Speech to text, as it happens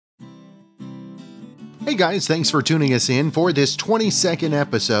Hey guys, thanks for tuning us in for this 22nd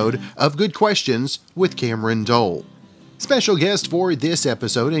episode of Good Questions with Cameron Dole. Special guests for this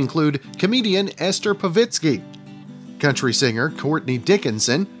episode include comedian Esther Povitsky, country singer Courtney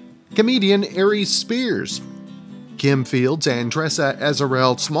Dickinson, comedian Aries Spears, Kim Fields and Tressa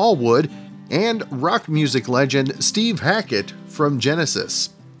Azarel Smallwood, and rock music legend Steve Hackett from Genesis.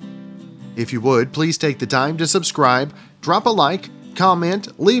 If you would, please take the time to subscribe, drop a like,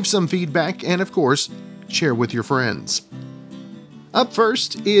 comment, leave some feedback, and of course, share with your friends. Up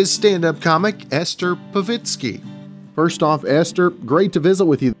first is stand-up comic Esther Povitsky. First off, Esther, great to visit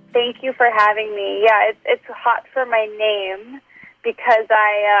with you. Thank you for having me. Yeah, it's hot for my name because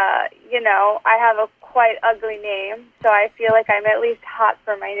I have a quite ugly name, so I feel like I'm at least hot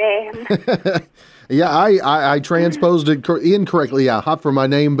for my name. Yeah, I transposed it incorrectly. Yeah, hot for my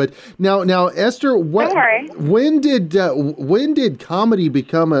name. But now, Esther, when did comedy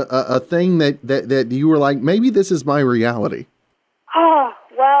become a thing that you were like, maybe this is my reality? Oh,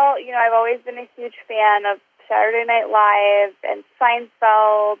 well, I've always been a huge fan of Saturday Night Live and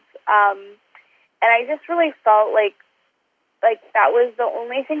Seinfeld, and I just really felt like that was the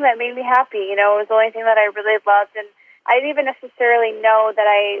only thing that made me happy. It was the only thing that I really loved, and I didn't even necessarily know that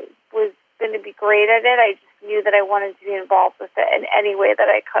I was going to be great at it. I just knew that I wanted to be involved with it in any way that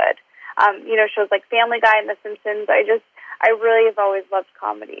I could. Shows like Family Guy and The Simpsons. I really have always loved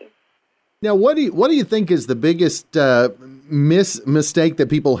comedy. Now, what do you think is the biggest mistake that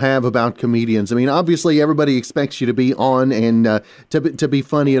people have about comedians? I mean, obviously, everybody expects you to be on and to be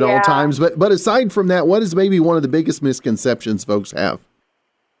funny at all times. But aside from that, what is maybe one of the biggest misconceptions folks have?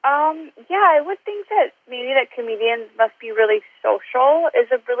 I would think that maybe that comedians must be really social is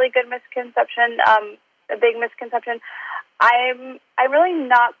a really good misconception. A big misconception. I'm really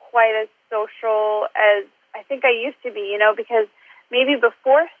not quite as social as I think I used to be. Because maybe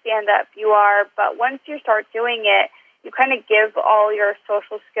before stand-up you are, but once you start doing it, you kind of give all your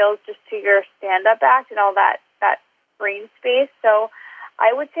social skills just to your stand-up act and all that brain space. So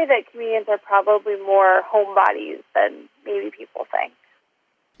I would say that comedians are probably more homebodies than maybe people think.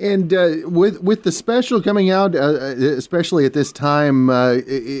 And with the special coming out, especially at this time,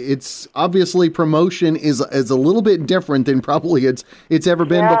 it's obviously promotion is a little bit different than probably it's ever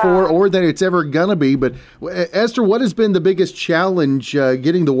been before, or that it's ever gonna be. But Esther, what has been the biggest challenge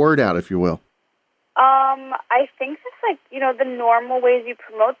getting the word out, if you will? I think just the normal ways you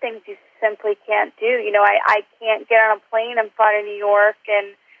promote things, you simply can't do. I can't get on a plane and fly to New York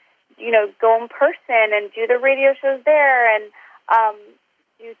and go in person and do the radio shows there and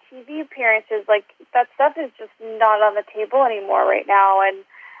do TV appearances. That stuff is just not on the table anymore right now. And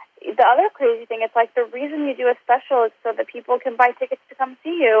the other crazy thing, it's like the reason you do a special is so that people can buy tickets to come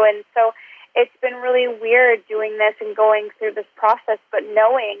see you. And so it's been really weird doing this and going through this process, but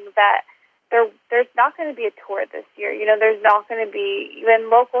knowing that there's not going to be a tour this year. There's not going to be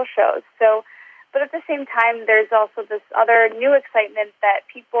even local shows. So, but at the same time, there's also this other new excitement that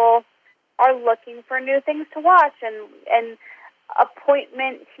people are looking for new things to watch, and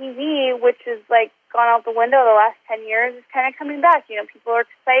appointment TV, which has gone out the window the last 10 years, is kind of coming back. People are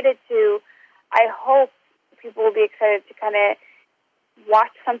excited I hope people will be excited to kind of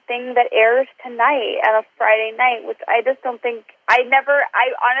watch something that airs tonight on a Friday night, which I just don't think, I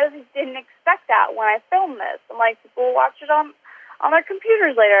honestly didn't expect that when I filmed this. I'm like, people will watch it on their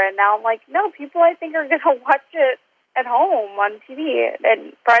computers later, and now I'm like, no, people I think are going to watch it at home on TV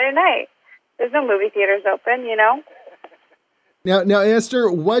and Friday night. There's no movie theaters open, Now,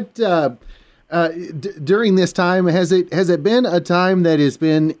 Esther, what during this time has it been a time that has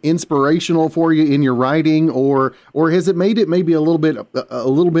been inspirational for you in your writing, or has it made it maybe a little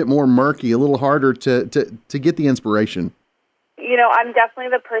bit more murky, a little harder to get the inspiration? I'm definitely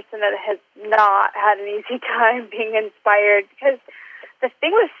the person that has not had an easy time being inspired, because the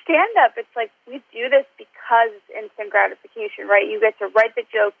thing with stand-up, it's like we do this because it's instant gratification, right? You get to write the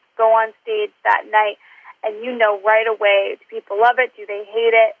jokes, go on stage that night, and right away, do people love it? Do they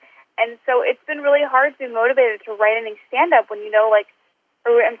hate it? And so it's been really hard to be motivated to write any stand-up when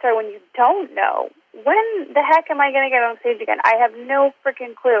when you don't know. When the heck am I going to get on stage again? I have no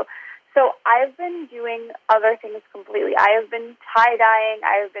freaking clue. So I've been doing other things completely. I have been tie-dyeing.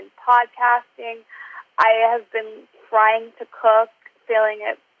 I have been podcasting. I have been trying to cook, failing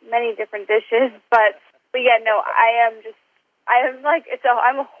at many different dishes. But yeah, no,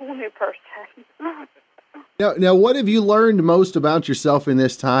 I'm a whole new person. Now, what have you learned most about yourself in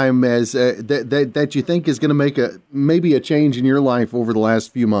this time as that you think is going to make maybe a change in your life over the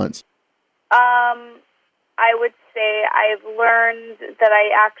last few months? I would say I've learned that I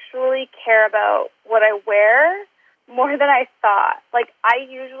actually care about what I wear more than I thought. I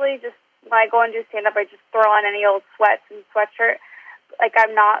usually just when I go and do stand-up, I just throw on any old sweats and sweatshirt. Like,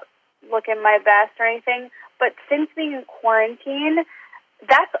 I'm not looking my best or anything. But since being in quarantine,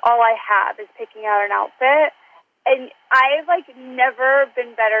 that's all I have is picking out an outfit. And I've, like, never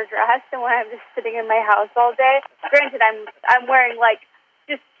been better dressed than when I'm just sitting in my house all day. Granted, I'm wearing, like,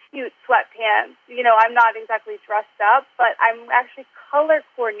 just cute sweatpants. You know, I'm not exactly dressed up, but I'm actually color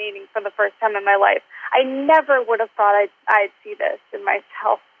coordinating for the first time in my life. I never would have thought I'd see this in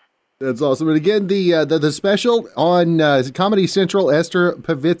myself. That's awesome. And again, the special on Comedy Central, Esther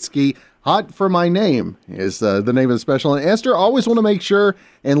Povitsky, Hot for My Name is the name of the special. And Esther, always want to make sure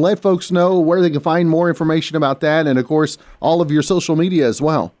and let folks know where they can find more information about that, and of course, all of your social media as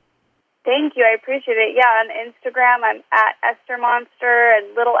well. Thank you. I appreciate it. Yeah, on Instagram, I'm at Esther Monster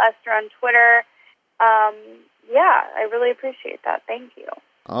and Little Esther on Twitter. Yeah, I really appreciate that. Thank you.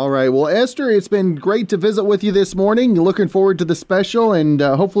 All right. Well, Esther, it's been great to visit with you this morning. Looking forward to the special, and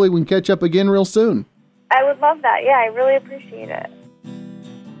hopefully we can catch up again real soon. I would love that. Yeah, I really appreciate it.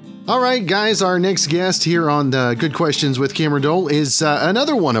 All right, guys, our next guest here on the Good Questions with Cameron Dole is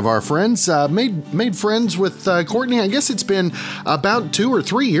another one of our friends, made friends with Courtney. I guess it's been about 2 or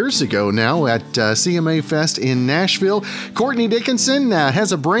 3 years ago now at CMA Fest in Nashville. Courtney Dickinson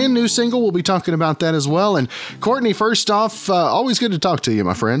has a brand new single. We'll be talking about that as well. And Courtney, first off, always good to talk to you,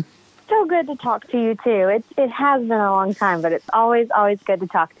 my friend. So good to talk to you, too. It has been a long time, but it's always good to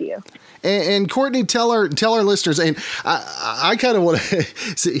talk to you. And Courtney, tell our listeners, and I kind of want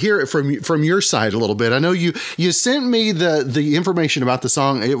to hear it from your side a little bit. I know you sent me the information about the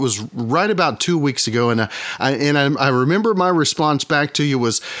song. It was right about 2 weeks ago, and I remember my response back to you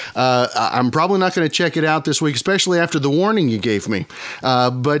was, I'm probably not going to check it out this week, especially after the warning you gave me.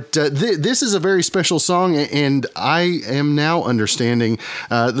 But this is a very special song, and I am now understanding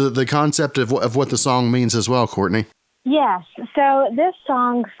the concept of what the song means as well, Courtney. Yes. So this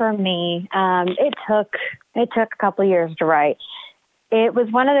song for me, it took a couple years to write. It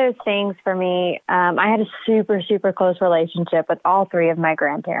was one of those things for me. I had a super, super close relationship with all three of my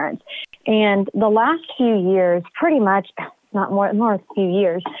grandparents. And the last few years, pretty much, not more a few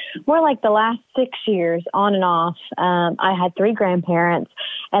years, more like the last 6 years on and off, I had three grandparents,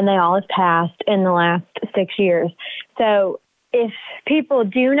 and they all have passed in the last 6 years. So if people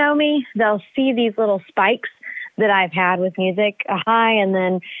do know me, they'll see these little spikes that I've had with music, a high, and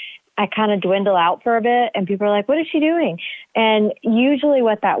then I kind of dwindle out for a bit, and people are like, what is she doing? And usually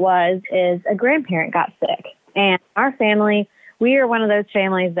what that was is a grandparent got sick. And our family, we are one of those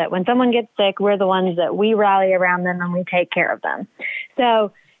families that when someone gets sick, we're the ones that we rally around them and we take care of them.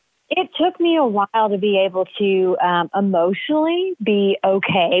 So it took me a while to be able to emotionally be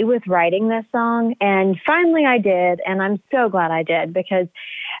okay with writing this song. And finally I did. And I'm so glad I did, because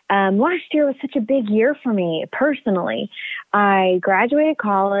last year was such a big year for me personally. I graduated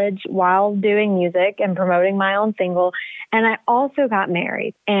college while doing music and promoting my own single. And I also got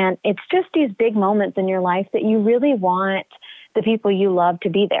married. And it's just these big moments in your life that you really want the people you love to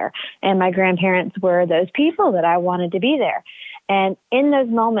be there. And my grandparents were those people that I wanted to be there. And in those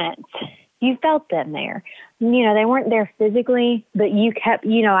moments, you felt them there. You know, they weren't there physically, but you kept,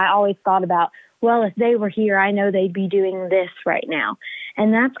 I always thought about, well, if they were here, I know they'd be doing this right now.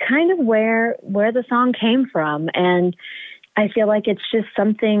 And that's kind of where the song came from. And I feel like it's just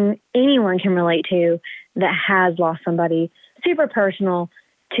something anyone can relate to that has lost somebody super personal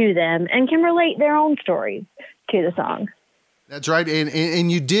to them and can relate their own stories to the song. That's right, and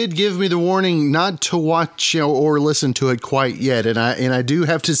you did give me the warning not to watch or listen to it quite yet, and I do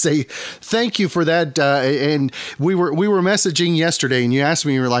have to say thank you for that. And we were messaging yesterday, and you asked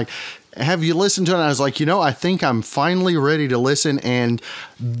me, you were like, have you listened to it? And I was like, I think I'm finally ready to listen, and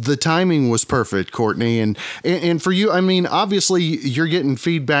the timing was perfect, Courtney. And for you, I mean, obviously you're getting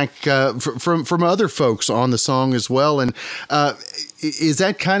feedback from other folks on the song as well, and is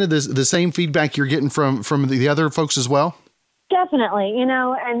that kind of the same feedback you're getting from the other folks as well? Definitely,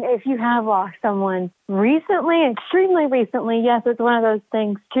 and if you have lost someone recently, extremely recently, yes, it's one of those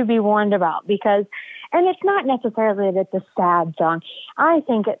things to be warned about, because, and it's not necessarily that it's a sad song. I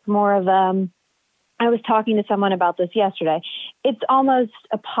think it's more of I was talking to someone about this yesterday. It's almost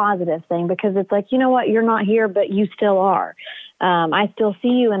a positive thing, because it's like, you know what, you're not here, but you still are. I still see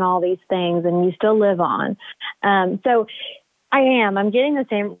you in all these things, and you still live on. So I'm getting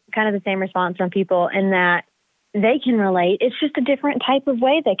the same response from people in that they can relate. It's just a different type of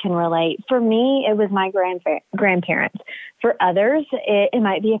way they can relate. For me, it was my grandparents. For others, it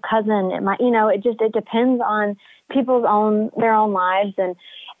might be a cousin. It might, it depends on their own lives. And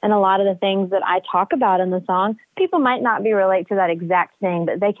a lot of the things that I talk about in the song, people might not be relate to that exact thing,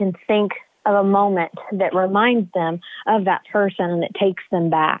 but they can think of a moment that reminds them of that person and it takes them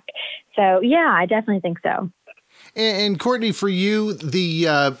back. So yeah, I definitely think so. And Courtney, for you, the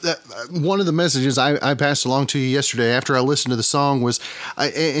one of the messages I passed along to you yesterday after I listened to the song was,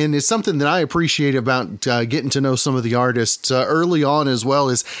 and it's something that I appreciate about getting to know some of the artists early on as well,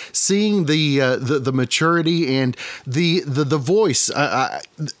 is seeing the maturity and the voice.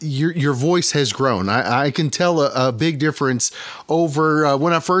 Your voice has grown. I can tell a big difference over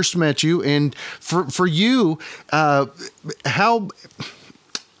when I first met you, and for you, how.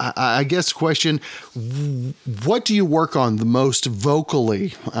 I guess question, what do you work on the most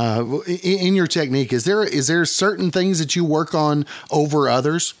vocally in your technique? Is there certain things that you work on over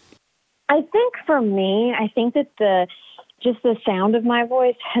others? I think for me, I think that the sound of my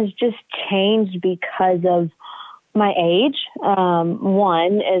voice has just changed because of my age.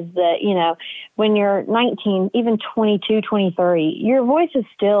 One is that, when you're 19, even 22, 23, your voice is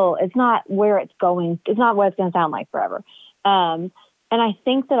still, it's not where it's going. It's not what it's going to sound like forever. And I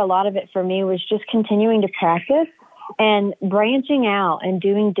think that a lot of it for me was just continuing to practice and branching out and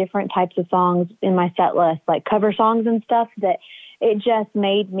doing different types of songs in my set list, like cover songs and stuff, that it just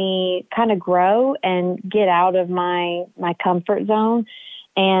made me kind of grow and get out of my comfort zone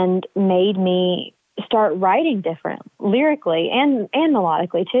and made me start writing different lyrically and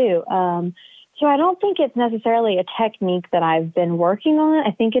melodically too. So I don't think it's necessarily a technique that I've been working on.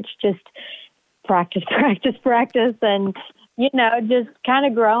 I think it's just practice, and just kind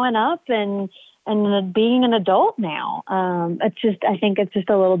of growing up and being an adult now. I think it's just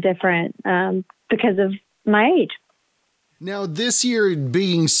a little different because of my age. Now, this year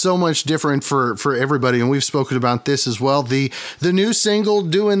being so much different for everybody, and we've spoken about this as well. The new single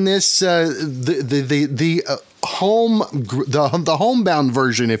doing this, the homebound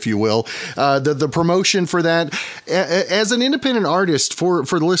version, if you will, the promotion for that. As an independent artist, for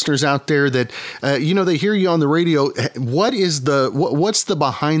the listeners out there that they hear you on the radio, what's the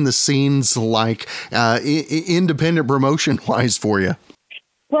behind the scenes like, independent promotion wise for you?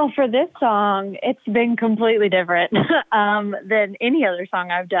 Well, for this song, it's been completely different than any other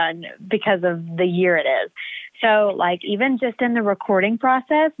song I've done because of the year it is. So, even just in the recording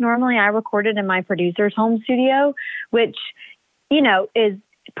process, normally I recorded in my producer's home studio, which, is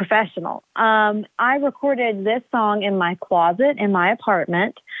professional. I recorded this song in my closet in my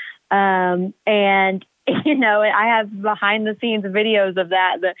apartment, and I have behind the scenes videos of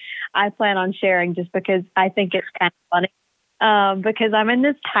that I plan on sharing just because I think it's kind of funny. Because I'm in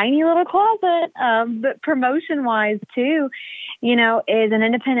this tiny little closet. But promotion-wise, too, as an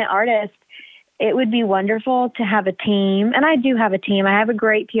independent artist, it would be wonderful to have a team. And I do have a team. I have a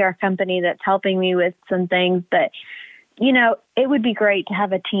great PR company that's helping me with some things. But, it would be great to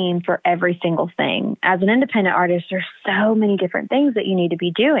have a team for every single thing. As an independent artist, there's so many different things that you need to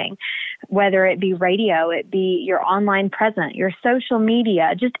be doing, whether it be radio, it be your online presence, your social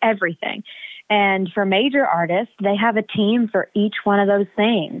media, just everything. And for major artists, they have a team for each one of those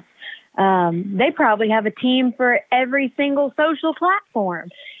things. They probably have a team for every single social platform.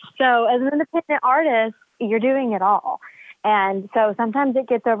 So as an independent artist, you're doing it all. And so sometimes it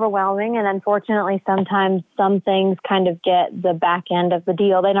gets overwhelming. And unfortunately, sometimes some things kind of get the back end of the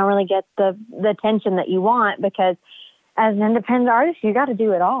deal. They don't really get the attention that you want because as an independent artist, you got to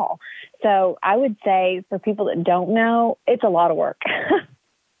do it all. So I would say for people that don't know, it's a lot of work.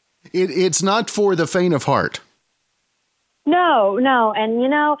 It's not for the faint of heart. No. And,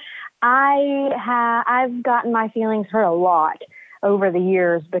 I've gotten my feelings hurt a lot over the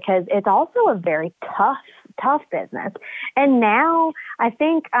years because it's also a very tough business. And now I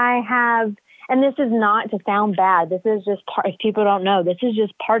think I have, and this is not to sound bad, this is just part, if people don't know, this is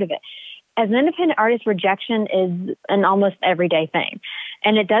just part of it. As an independent artist, rejection is an almost everyday thing.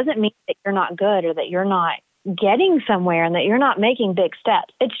 And it doesn't mean that you're not good or that you're not getting somewhere and that you're not making big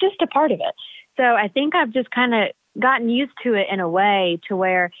steps. It's just a part of it. So I think I've just kind of gotten used to it in a way to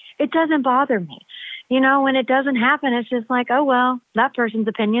where it doesn't bother me. When it doesn't happen, it's just like, oh, well, that person's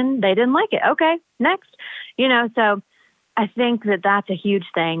opinion, they didn't like it. Okay, next. So I think that that's a huge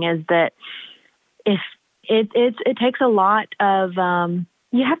thing is that if it takes a lot of,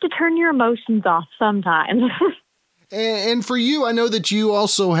 you have to turn your emotions off sometimes. And for you, I know that you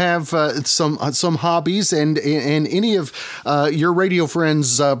also have some hobbies, and any of your radio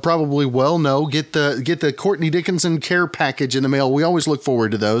friends probably well know. Get the Courtney Dickinson care package in the mail. We always look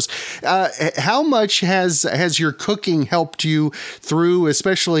forward to those. How much has your cooking helped you through,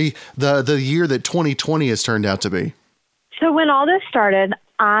 especially the year that 2020 has turned out to be? So when all this started,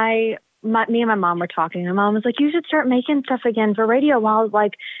 me and my mom were talking. My mom was like, you should start making stuff again for radio while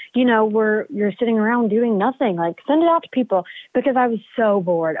you're sitting around doing nothing. Like, send it out to people, because I was so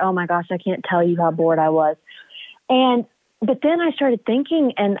bored. Oh my gosh, I can't tell you how bored I was. But then I started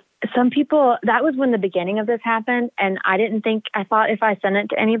thinking, and some people, that was when the beginning of this happened. And I thought if I sent it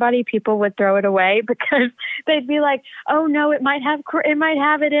to anybody, people would throw it away because they'd be like, oh no, it might have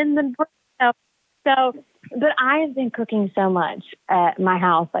it in the, so, but I've been cooking so much at my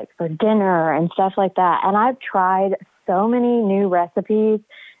house, like for dinner and stuff like that. And I've tried so many new recipes.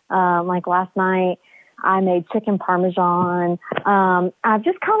 Like last night, I made chicken parmesan. I've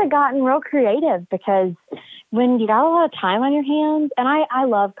just kind of gotten real creative because when you got a lot of time on your hands, and I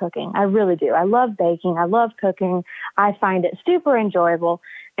love cooking. I really do. I love baking. I love cooking. I find it super enjoyable,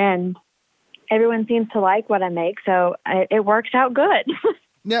 and everyone seems to like what I make, so it works out good.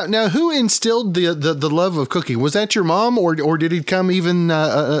 Now, who instilled the love of cooking? Was that your mom, or did it come even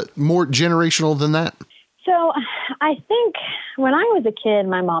more generational than that? So I think when I was a kid,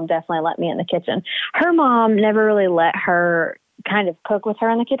 my mom definitely let me in the kitchen. Her mom never really let her kind of cook with her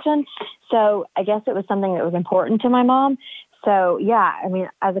in the kitchen. So I guess it was something that was important to my mom. So yeah, I mean,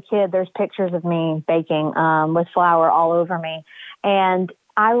 as a kid, there's pictures of me baking with flour all over me. And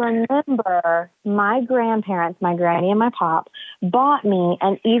I remember my grandparents, my granny and my pop, bought me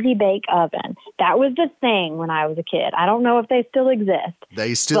an Easy Bake Oven. That was the thing when I was a kid. I don't know if they still exist.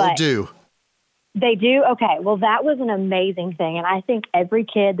 They still do. They do? Okay. Well, that was an amazing thing. And I think every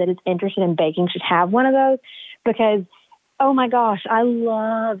kid that is interested in baking should have one of those because, oh my gosh, I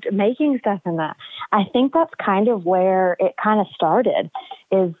loved making stuff in that. I think that's kind of where it kind of started,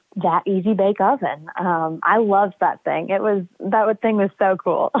 is that Easy Bake Oven. I loved that thing. That thing was so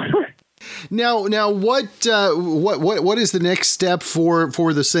cool. Now, what is the next step for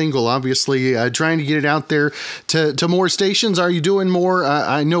the single? Obviously, trying to get it out there to more stations. Are you doing more?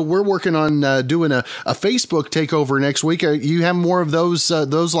 I know we're working on doing a Facebook takeover next week. You have more of those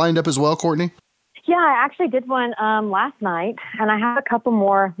lined up as well, Courtney? Yeah, I actually did one last night, and I have a couple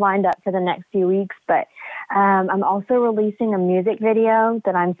more lined up for the next few weeks. But I'm also releasing a music video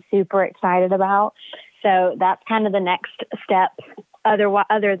that I'm super excited about. So that's kind of the next step.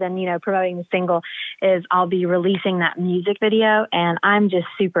 Other than, promoting the single, is I'll be releasing that music video, and I'm just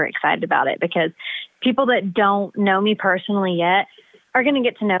super excited about it because people that don't know me personally yet are going to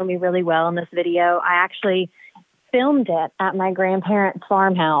get to know me really well in this video. I actually filmed it at my grandparents'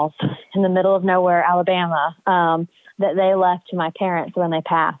 farmhouse in the middle of nowhere, Alabama, that they left to my parents when they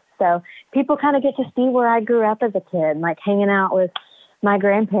passed. So people kind of get to see where I grew up as a kid, like hanging out with my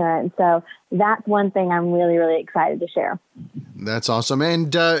grandparents. So that's one thing I'm really, really excited to share. That's awesome.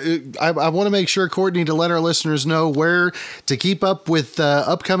 And I want to make sure, Courtney, to let our listeners know where to keep up with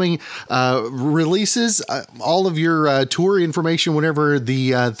upcoming releases, all of your tour information, whenever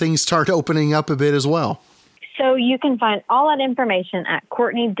the things start opening up a bit as well. So you can find all that information at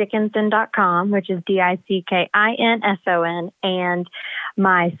CourtneyDickinson.com, which is Dickinson. And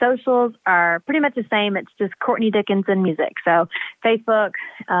my socials are pretty much the same. It's just Courtney Dickinson Music. So Facebook,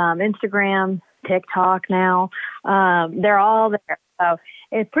 Instagram, TikTok now, they're all there. So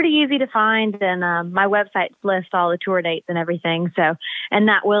it's pretty easy to find. And my website lists all the tour dates and everything. So, and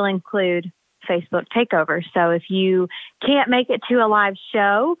that will include Facebook takeovers. So if you can't make it to a live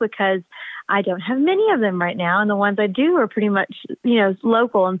show, because I don't have many of them right now, and the ones I do are pretty much,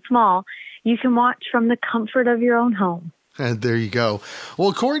 local and small, you can watch from the comfort of your own home. And there you go.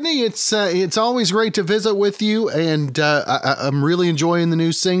 Well, Courtney, it's always great to visit with you, and I'm really enjoying the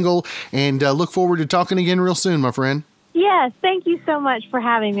new single, and look forward to talking again real soon, my friend. Yes, thank you so much for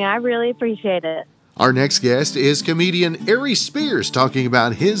having me. I really appreciate it. Our next guest is comedian Aries Spears, talking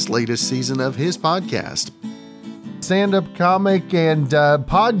about his latest season of his podcast. Stand-up comic and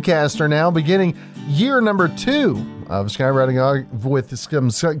podcaster now, beginning year number 2 of Skywriting with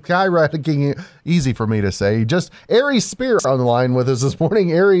Skywriting, easy for me to say. Just Aries Spears on the line with us this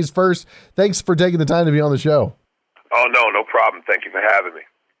morning. Aries, first, thanks for taking the time to be on the show. Oh, no problem. Thank you for having me.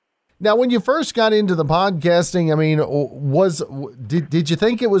 Now, when you first got into the podcasting, I mean, did you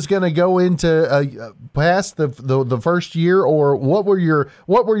think it was going to go into past the first year, or what were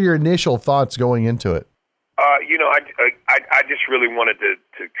your initial thoughts going into it? I just really wanted to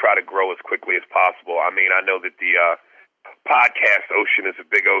try to grow as quickly as possible. I mean, I know that the podcast ocean is a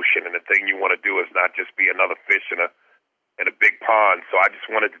big ocean, and the thing you want to do is not just be another fish in a big pond. So I just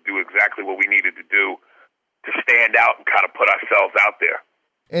wanted to do exactly what we needed to do to stand out and kind of put ourselves out there.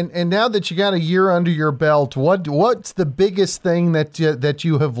 And now that you got a year under your belt, what's the biggest thing that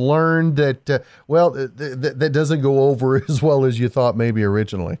you have learned that that doesn't go over as well as you thought maybe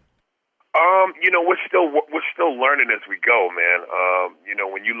originally? We're still learning as we go, man.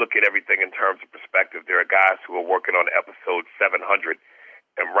 When you look at everything in terms of perspective, there are guys who are working on episode 700,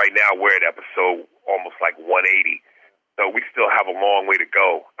 and right now we're at episode almost like 180. So we still have a long way to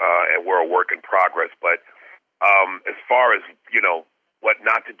go, and we're a work in progress. But as far as what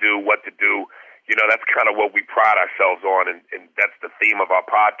not to do, what to do. You know, that's kind of what we pride ourselves on, and that's the theme of our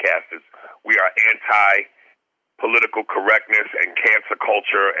podcast is we are anti-political correctness and cancer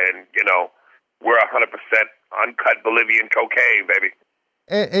culture, and, you know, we're 100% uncut Bolivian cocaine, baby.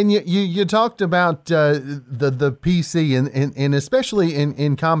 And you talked about the PC and especially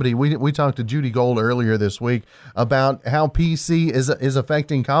in comedy. We talked to Judy Gold earlier this week about how PC is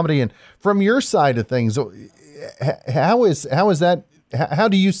affecting comedy. And from your side of things, how is that? How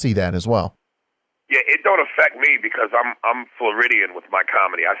do you see that as well? Yeah, it don't affect me because I'm Floridian with my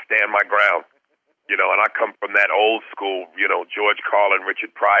comedy. I stand my ground, you know, and I come from that old school, you know, George Carlin,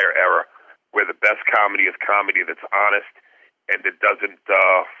 Richard Pryor era, where the best comedy is comedy that's honest and it doesn't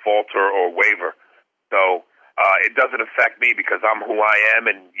falter or waver. So it doesn't affect me because I'm who I am,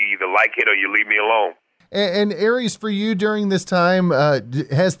 and you either like it or you leave me alone. And Aries, for you during this time,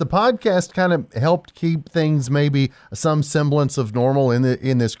 has the podcast kind of helped keep things maybe some semblance of normal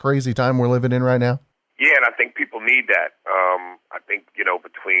in this crazy time we're living in right now? Yeah, and I think people need that. I think, you know,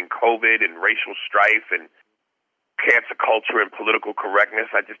 between COVID and racial strife and cancer culture and political correctness,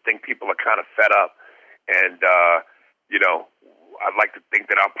 I just think people are kind of fed up. And, you know, I'd like to think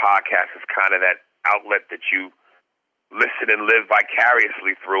that our podcast is kind of that outlet that you listen and live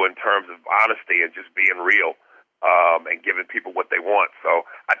vicariously through in terms of honesty and just being real and giving people what they want. So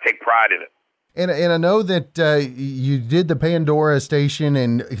I take pride in it. And I know that you did the Pandora station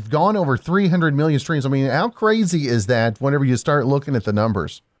and it's gone over 300 million streams. I mean, how crazy is that whenever you start looking at the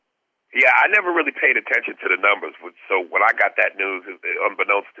numbers? Yeah, I never really paid attention to the numbers. So when I got that news,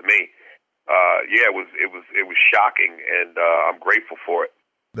 unbeknownst to me, it was shocking, and I'm grateful for it.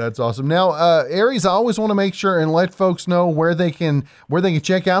 That's awesome. Now, Aries, I always want to make sure and let folks know where they can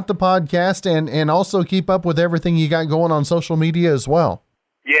check out the podcast and also keep up with everything you got going on social media as well.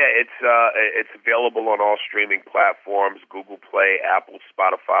 Yeah, it's available on all streaming platforms: Google Play, Apple,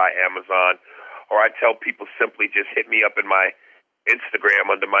 Spotify, Amazon. Or I tell people simply just hit me up in my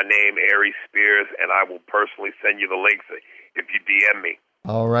Instagram under my name, Aries Spears, and I will personally send you the links if you DM me.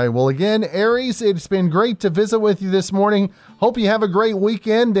 All right. Well, again, Aries, it's been great to visit with you this morning. Hope you have a great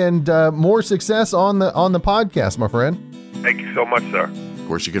weekend and more success on the podcast, my friend. Thank you so much, sir. Of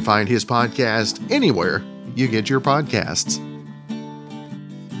course, you can find his podcast anywhere you get your podcasts.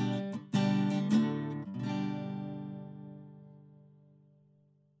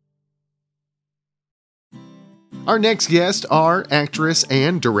 Our next guests are actress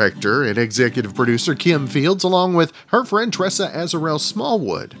and director and executive producer Kim Fields, along with her friend Tressa Azarel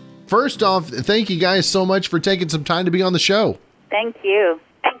Smallwood. First off, thank you guys so much for taking some time to be on the show. Thank you.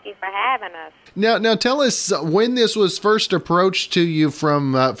 Thank you for having us. Now tell us when this was first approached to you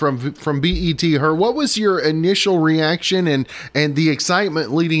from BET. What was your initial reaction and the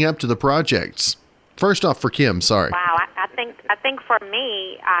excitement leading up to the projects? First off, for Kim, sorry. Wow, I think for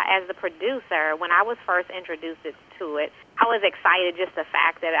me, as the producer, when I was first introduced to it, I was excited just the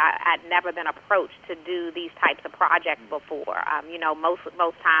fact that I'd never been approached to do these types of projects before. You know, most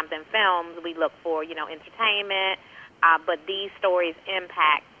times in films, we look for, you know, entertainment, but these stories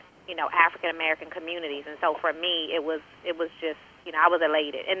impact, you know, African-American communities. And so for me, it was just, you know, I was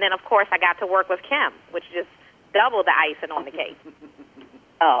elated. And then, of course, I got to work with Kim, which just doubled the icing on the cake.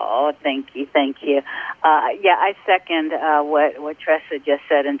 Oh, thank you. Yeah, I second what Tressa just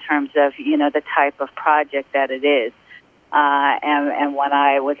said in terms of, you know, the type of project that it is. And when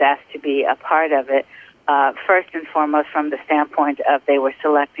I was asked to be a part of it, first and foremost from the standpoint of they were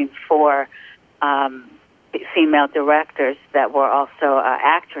selecting 4 female directors that were also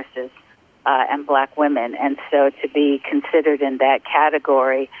actresses and black women. And so to be considered in that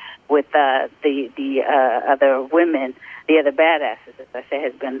category with the other women, the other badasses, as I say,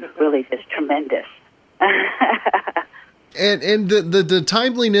 has been really just tremendous. And the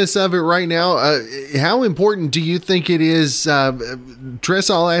timeliness of it right now, how important do you think it is?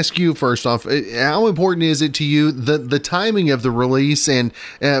 Tressa, I'll ask you first off, how important is it to you, the timing of the release and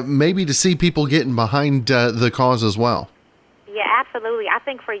maybe to see people getting behind the cause as well? Yeah, absolutely. I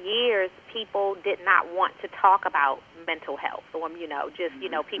think for years people did not want to talk about mental health or, you know, just, you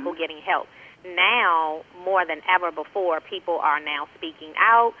know, people getting help. Now, more than ever before, people are now speaking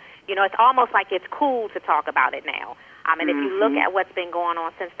out. You know, it's almost like it's cool to talk about it now. And if you look at what's been going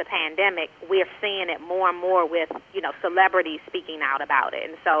on since the pandemic, we're seeing it more and more with, you know, celebrities speaking out about it.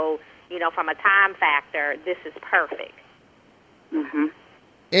 And so, you know, from a time factor, this is perfect. Mm-hmm.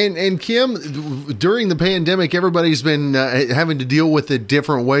 And Kim, during the pandemic, everybody's been having to deal with it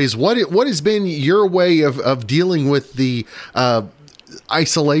different ways. What has been your way of dealing with the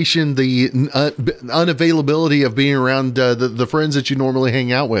isolation, the unavailability of being around the friends that you normally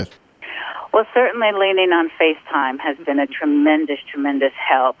hang out with? Well, certainly leaning on FaceTime has been a tremendous, tremendous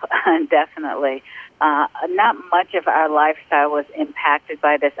help, definitely. Not much of our lifestyle was impacted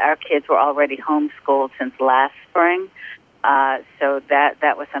by this. Our kids were already homeschooled since last spring, so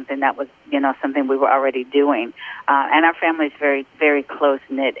that was something that was, something we were already doing. And our family is very, very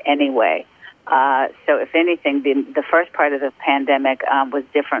close-knit anyway. So if anything, the first part of the pandemic was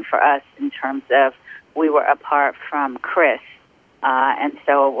different for us in terms of we were apart from Chris. And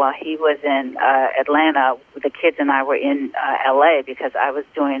so while he was in Atlanta, the kids and I were in L.A. because I was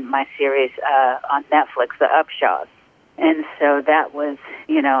doing my series on Netflix, The Upshaws. And so that was,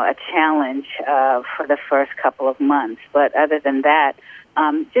 a challenge for the first couple of months. But other than that,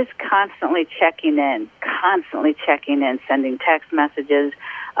 just constantly checking in, sending text messages,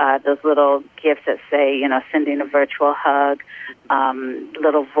 those little gifts that say, sending a virtual hug,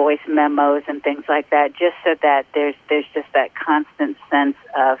 little voice memos and things like that, just so that there's just that constant sense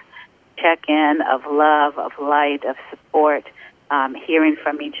of check-in, of love, of light, of support, hearing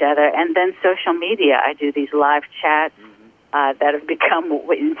from each other. And then social media. I do these live chats that have become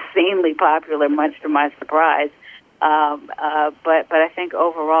insanely popular, much to my surprise. But I think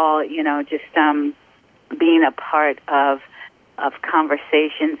overall, just being a part of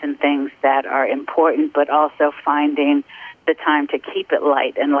conversations and things that are important, but also finding the time to keep it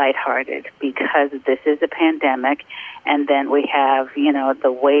light and lighthearted, because this is a pandemic, and then we have,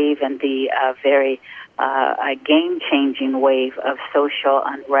 the wave and the very game-changing wave of social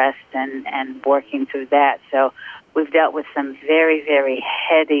unrest and working through that. So we've dealt with some very, very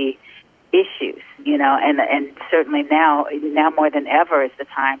heady issues, and certainly now more than ever is the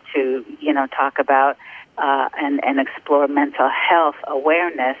time to, talk about and explore mental health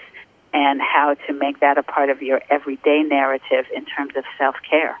awareness and how to make that a part of your everyday narrative in terms of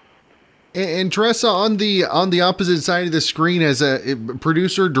self-care. And Tressa, on the opposite side of the screen as a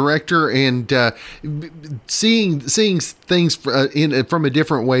producer, director, and seeing things from a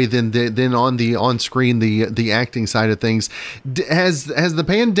different way than on screen, the acting side of things, has the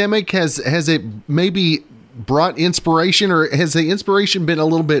pandemic has it maybe brought inspiration, or has the inspiration been a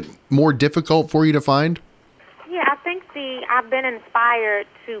little bit more difficult for you to find? Yeah, I think I've been inspired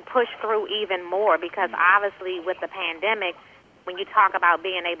to push through even more, because obviously with the pandemic, when you talk about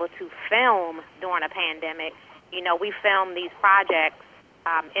being able to film during a pandemic, we filmed these projects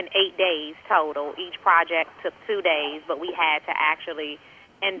in 8 days total. Each project took 2 days, but we had to actually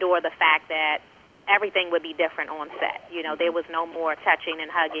endure the fact that everything would be different on set. There was no more touching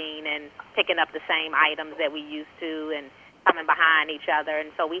and hugging and picking up the same items that we used to and coming behind each other.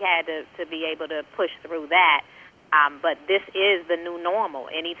 And so we had to be able to push through that. But this is the new normal.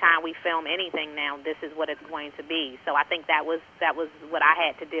 Anytime we film anything now, this is what it's going to be. So I think that was what I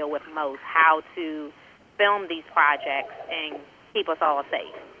had to deal with most, how to film these projects and keep us all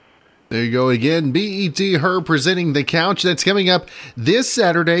safe. There you go again. BET Her presenting The Couch. That's coming up this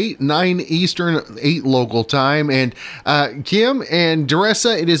Saturday, 9 Eastern, 8 local time. And Kim and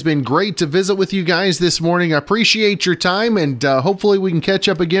Tressa, it has been great to visit with you guys this morning. I appreciate your time, and hopefully we can catch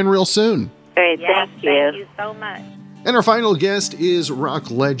up again real soon. Great, yes, thank you. Thank you so much. And our final guest is rock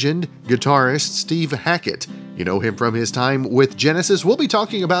legend, guitarist Steve Hackett. You know him from his time with Genesis. We'll be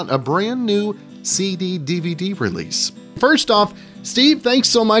talking about a brand new CD DVD release. First off, Steve, thanks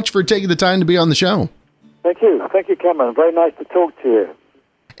so much for taking the time to be on the show. Thank you, Cameron. Very nice to talk to you.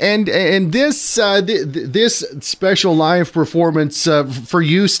 And this this special live performance for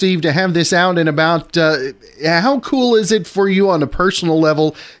you, Steve, to have this out and about, how cool is it for you on a personal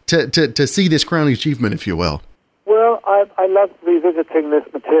level to see this crowning achievement, if you will? Well, I love revisiting this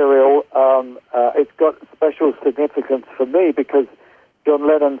material. It's got special significance for me because John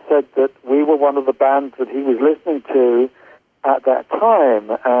Lennon said that we were one of the bands that he was listening to at that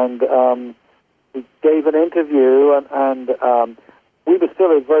time, and he gave an interview, and we were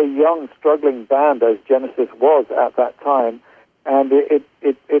still a very young, struggling band, as Genesis was at that time, and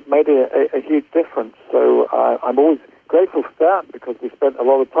it made a huge difference. So I'm always grateful for that, because we spent a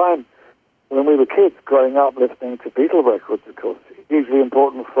lot of time when we were kids growing up listening to Beatle records, of course. Hugely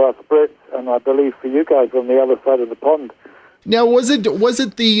important for us Brits, and I believe for you guys on the other side of the pond. Now, was it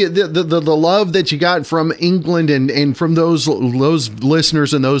the love that you got from England and from those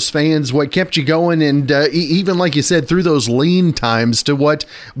listeners and those fans what kept you going, and even like you said, through those lean times to what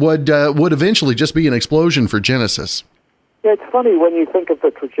would eventually just be an explosion for Genesis? Yeah, it's funny when you think of the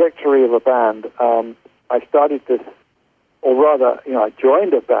trajectory of a band. I started this, or rather, I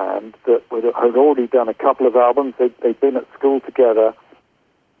joined a band that had already done a couple of albums. They'd been at school together.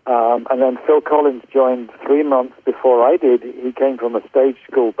 And then Phil Collins joined 3 months before I did. He came from a stage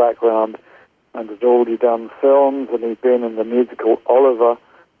school background and had already done films, and he'd been in the musical Oliver.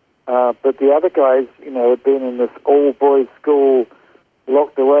 But the other guys, had been in this all-boys school,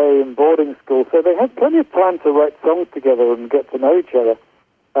 locked away in boarding school, so they had plenty of time to write songs together and get to know each other.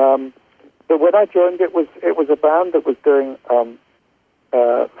 But when I joined, it was a band that was doing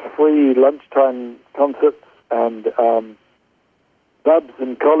free lunchtime concerts and clubs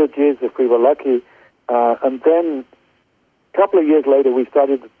and colleges, if we were lucky. And then a couple of years later, we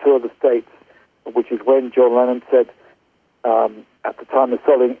started to tour the States, which is when John Lennon said, at the time of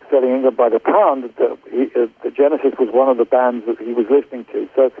selling England by the pound, the Genesis was one of the bands that he was listening to.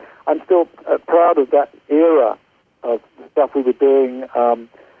 So I'm still proud of that era of the stuff we were doing.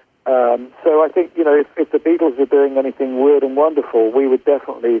 So I think, if the Beatles were doing anything weird and wonderful, we were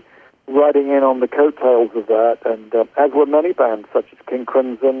definitely riding in on the coattails of that, and as were many bands such as King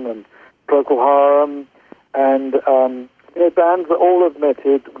Crimson and Procol Harum, and bands that all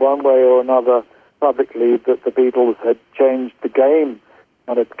admitted one way or another publicly that the Beatles had changed the game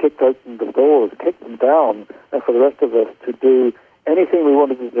and had kicked open the doors, kicked them down, and for the rest of us to do anything we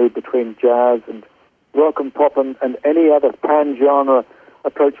wanted to do between jazz and rock and pop and any other pan-genre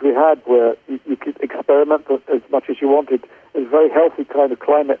approach we had, where you could experiment as much as you wanted. It was a very healthy kind of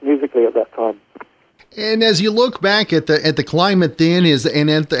climate musically at that time. And as you look back at the climate then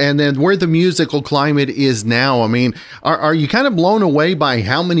and then where the musical climate is now, I mean, are you kind of blown away by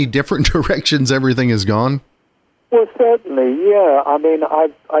how many different directions everything has gone? Well, certainly, yeah. I mean,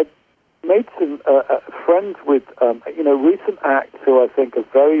 I've made some friends with recent acts who I think are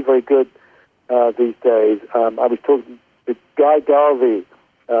very, very good these days. I was talking to Guy Garvey,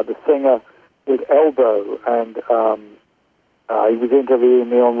 the singer with Elbow, and he was interviewing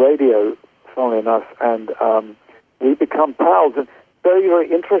me on radio, funnily enough, and we've become pals. And very, very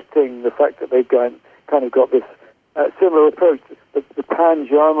interesting the fact that they've kind of got this similar approach, the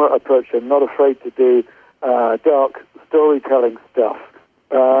pan-genre approach, and not afraid to do dark storytelling stuff.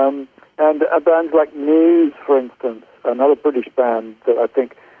 And bands like Muse, for instance, another British band that I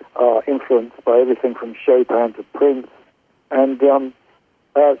think are influenced by everything from Chopin to Prince. And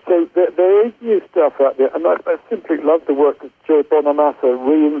so there is new stuff out there, and I simply love the work of Joe Bonamassa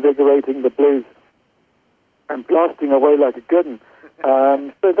reinvigorating the blues and blasting away like a good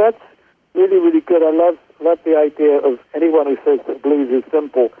one. So that's really, really good. I love the idea of anyone who says that blues is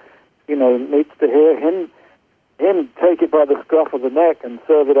simple, needs to hear him take it by the scruff of the neck and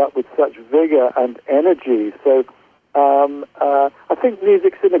serve it up with such vigor and energy. So I think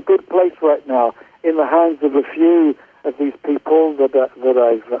music's in a good place right now, in the hands of a few of these people that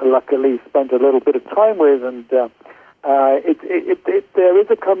I've luckily spent a little bit of time with, and there is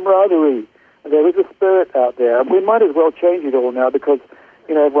a camaraderie, there is a spirit out there, and we might as well change it all now because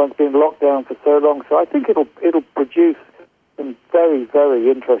everyone's been locked down for so long. So I think it'll produce some very,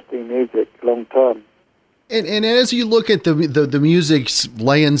 very interesting music long term. And as you look at the music's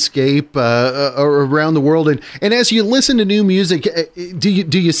landscape around the world, and as you listen to new music, do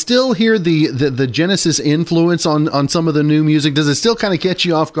you still hear the Genesis influence on some of the new music? Does it still kind of catch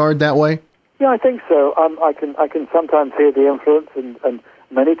you off guard that way? Yeah, I think so. I can sometimes hear the influence, and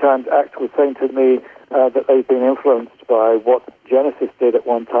many times acts were saying to me that they've been influenced by what Genesis did at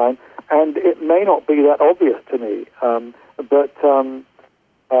one time, and it may not be that obvious to me, but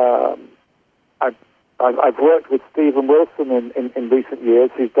I've worked with Stephen Wilson in recent years,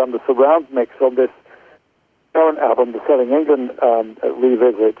 who's done the surround mix on this current album, the Selling England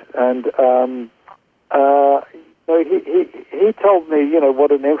revisit, and he told me,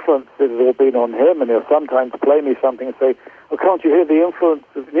 what an influence it has all been on him, and he'll sometimes play me something and say, "Oh, can't you hear the influence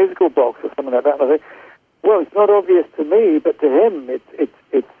of Musical Box?" or something like that. And I say, "Well, it's not obvious to me, but to him,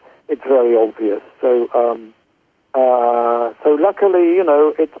 it's very obvious." So luckily,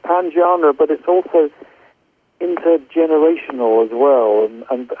 it's pan-genre, but it's also intergenerational as well,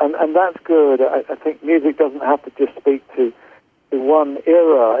 and that's good. I think music doesn't have to just speak to one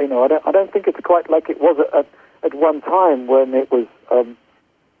era. I don't think it's quite like it was at one time when it was,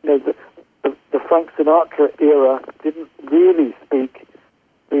 the Frank Sinatra era didn't really speak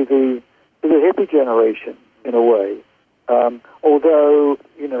to the hippie generation in a way. Although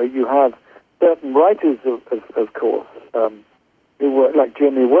you have certain writers, of course, who were like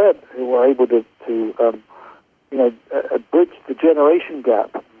Jimmy Webb, who were able to bridge the generation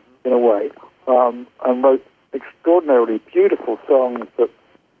gap in a way, and wrote extraordinarily beautiful songs that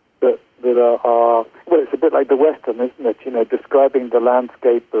are well, it's a bit like the Western, isn't it? Describing the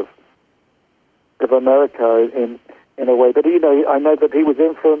landscape of America in a way. But I know that he was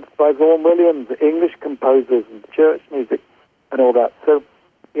influenced by Vaughan Williams, English composers, and church music, and all that. So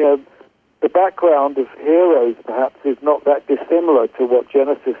the background of heroes perhaps is not that dissimilar to what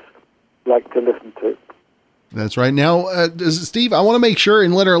Genesis liked to listen to. That's right. Now, Steve, I want to make sure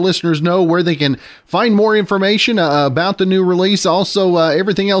and let our listeners know where they can find more information about the new release. Also,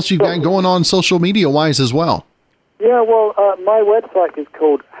 everything else you've got going on social media-wise as well. Yeah, well, my website is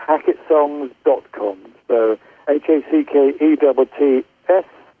called hackettsongs.com. So, HACKETTSONGS,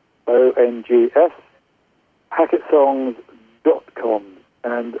 hackettsongs.com.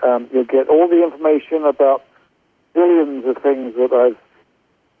 And you'll get all the information about billions of things that I've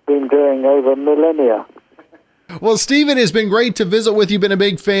been doing over millennia. Well, Steve, it has been great to visit with you. Been a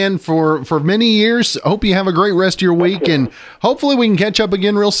big fan for many years. Hope you have a great rest of your week, and hopefully we can catch up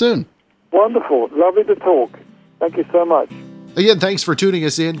again real soon. Wonderful. Lovely to talk. Thank you so much. Again, thanks for tuning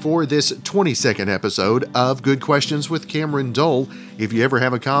us in for this 22nd episode of Good Questions with Cameron Dole. If you ever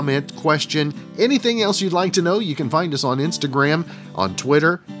have a comment, question, anything else you'd like to know, you can find us on Instagram, on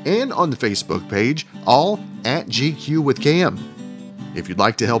Twitter, and on the Facebook page, all at GQ with Cam. If you'd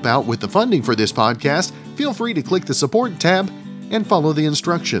like to help out with the funding for this podcast, feel free to click the support tab and follow the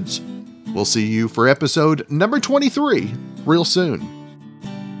instructions. We'll see you for episode number 23 real soon.